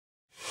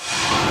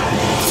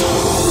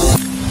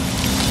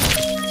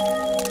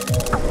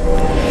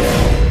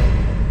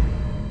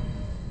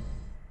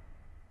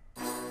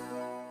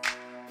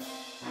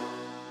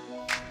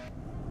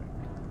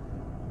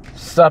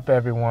up,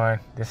 everyone?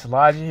 This is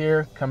Elijah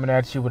here, coming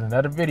at you with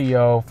another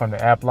video from the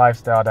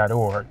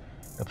applifestyle.org,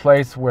 the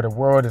place where the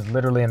world is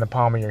literally in the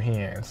palm of your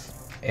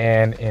hands.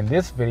 And in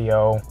this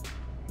video,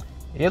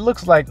 it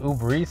looks like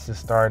Ubereats is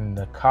starting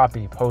to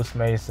copy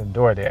Postmates and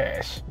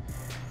DoorDash.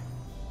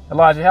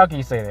 Elijah, how can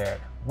you say that?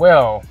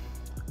 Well,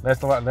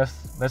 let's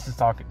just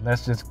talk.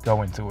 Let's just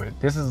go into it.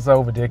 This is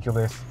so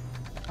ridiculous.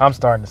 I'm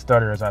starting to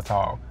stutter as I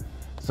talk.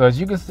 So as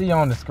you can see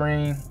on the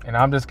screen, and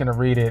I'm just gonna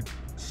read it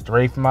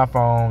straight from my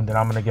phone, then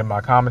I'm gonna give my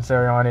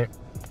commentary on it.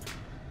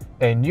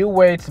 A new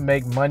way to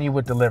make money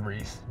with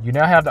deliveries. You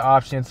now have the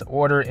option to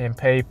order and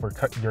pay for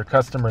your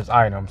customers'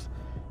 items,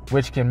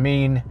 which can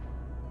mean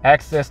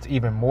access to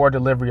even more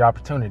delivery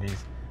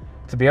opportunities.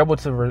 To be able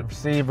to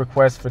receive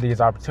requests for these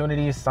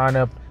opportunities, sign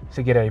up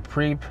to get a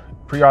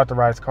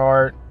pre-authorized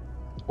card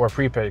or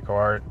prepaid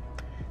card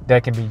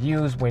that can be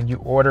used when you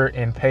order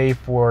and pay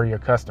for your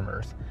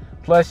customers.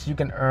 Plus, you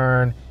can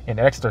earn an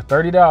extra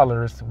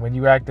 $30 when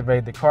you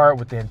activate the card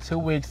within 2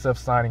 weeks of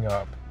signing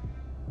up.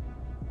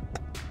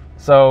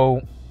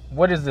 So,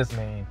 what does this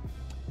mean?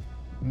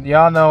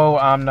 Y'all know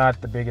I'm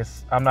not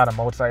a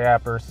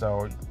multi-apper,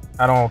 so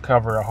I don't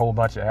cover a whole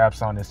bunch of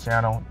apps on this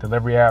channel,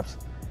 delivery apps.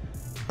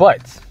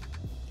 But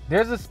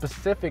there's a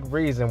specific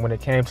reason when it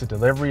came to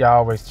delivery, I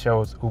always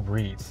chose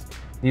Ubereats.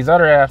 These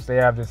other apps, they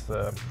have this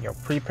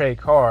prepaid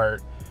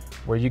card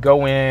where you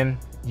go in,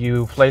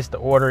 you place the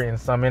order in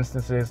some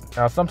instances.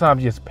 Now,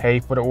 sometimes you just pay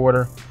for the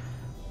order,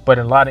 but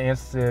in a lot of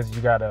instances,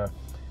 you gotta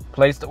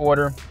place the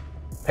order,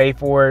 pay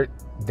for it,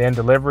 then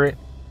deliver it.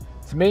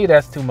 To me,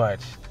 that's too much.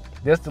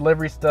 This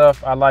delivery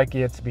stuff, I like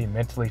it to be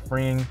mentally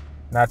freeing,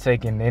 not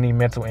taking any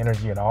mental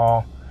energy at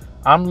all.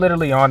 I'm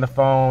literally on the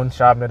phone,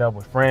 chopping it up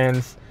with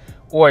friends,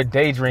 or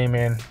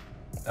daydreaming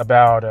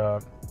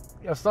about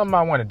something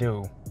I want to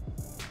do,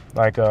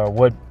 like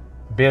what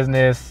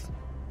business,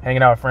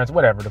 hanging out with friends,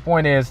 whatever. The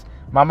point is,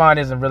 my mind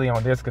isn't really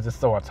on this because it's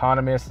so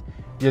autonomous.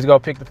 You just go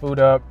pick the food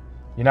up.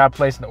 You're not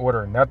placing the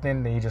order or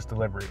nothing. Then you just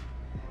deliver it.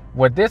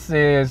 What this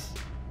is,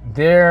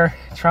 they're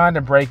trying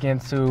to break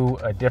into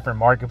a different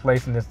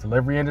marketplace in this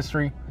delivery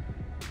industry,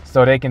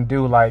 so they can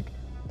do like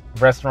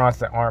restaurants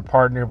that aren't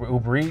partnered with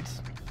Ubereats.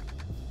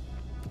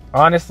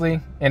 Honestly,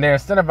 and they're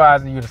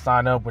incentivizing you to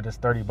sign up with this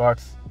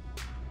 $30.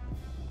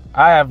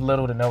 I have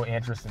little to no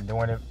interest in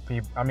doing it.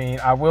 I mean,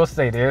 I will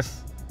say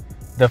this.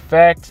 The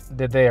fact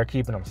that they are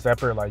keeping them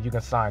separate, like you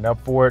can sign up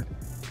for it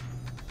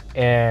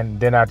and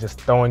they're not just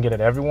throwing it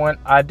at everyone,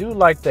 I do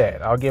like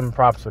that. I'll give them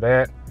props for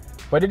that.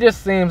 But it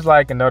just seems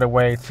like another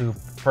way to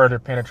further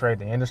penetrate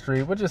the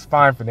industry, which is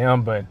fine for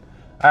them, but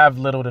I have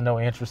little to no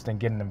interest in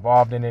getting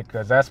involved in it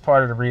because that's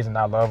part of the reason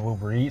I love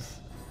Ubereats.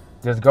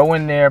 Just go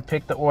in there,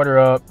 pick the order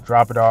up,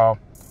 drop it off.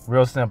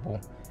 Real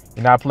simple.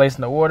 You're not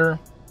placing the order.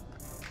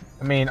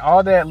 I mean,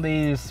 all that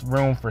leaves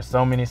room for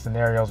so many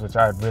scenarios which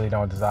I really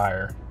don't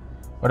desire.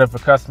 What if a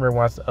customer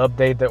wants to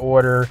update the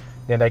order,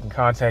 then they can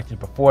contact you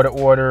before the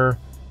order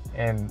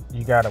and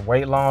you gotta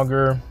wait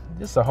longer?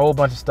 Just a whole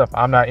bunch of stuff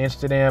I'm not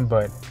interested in,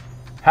 but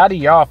how do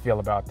y'all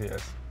feel about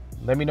this?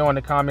 Let me know in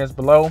the comments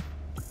below.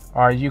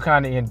 Are you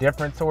kind of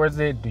indifferent towards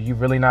it? Do you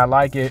really not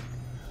like it?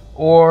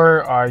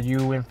 Or are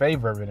you in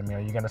favor of it? I mean,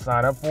 are you gonna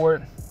sign up for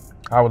it?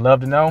 I would love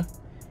to know.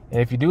 And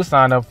if you do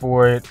sign up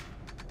for it,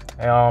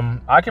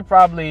 I could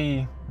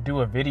probably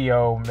do a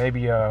video,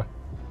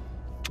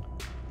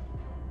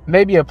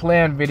 maybe a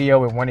planned video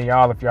with one of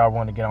y'all if y'all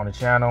want to get on the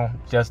channel,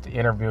 just to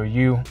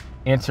interview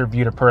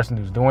the person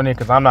who's doing it,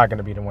 because I'm not going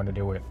to be the one to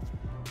do it.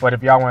 But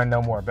if y'all want to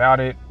know more about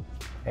it,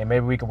 hey,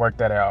 maybe we can work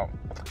that out.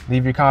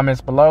 Leave your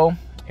comments below.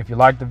 If you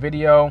liked the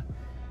video,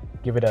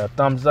 give it a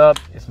thumbs up.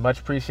 It's much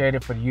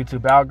appreciated for the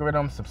YouTube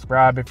algorithm.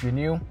 Subscribe if you're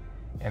new,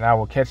 and I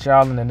will catch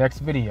y'all in the next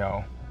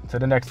video. Until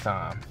the next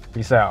time,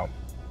 peace out.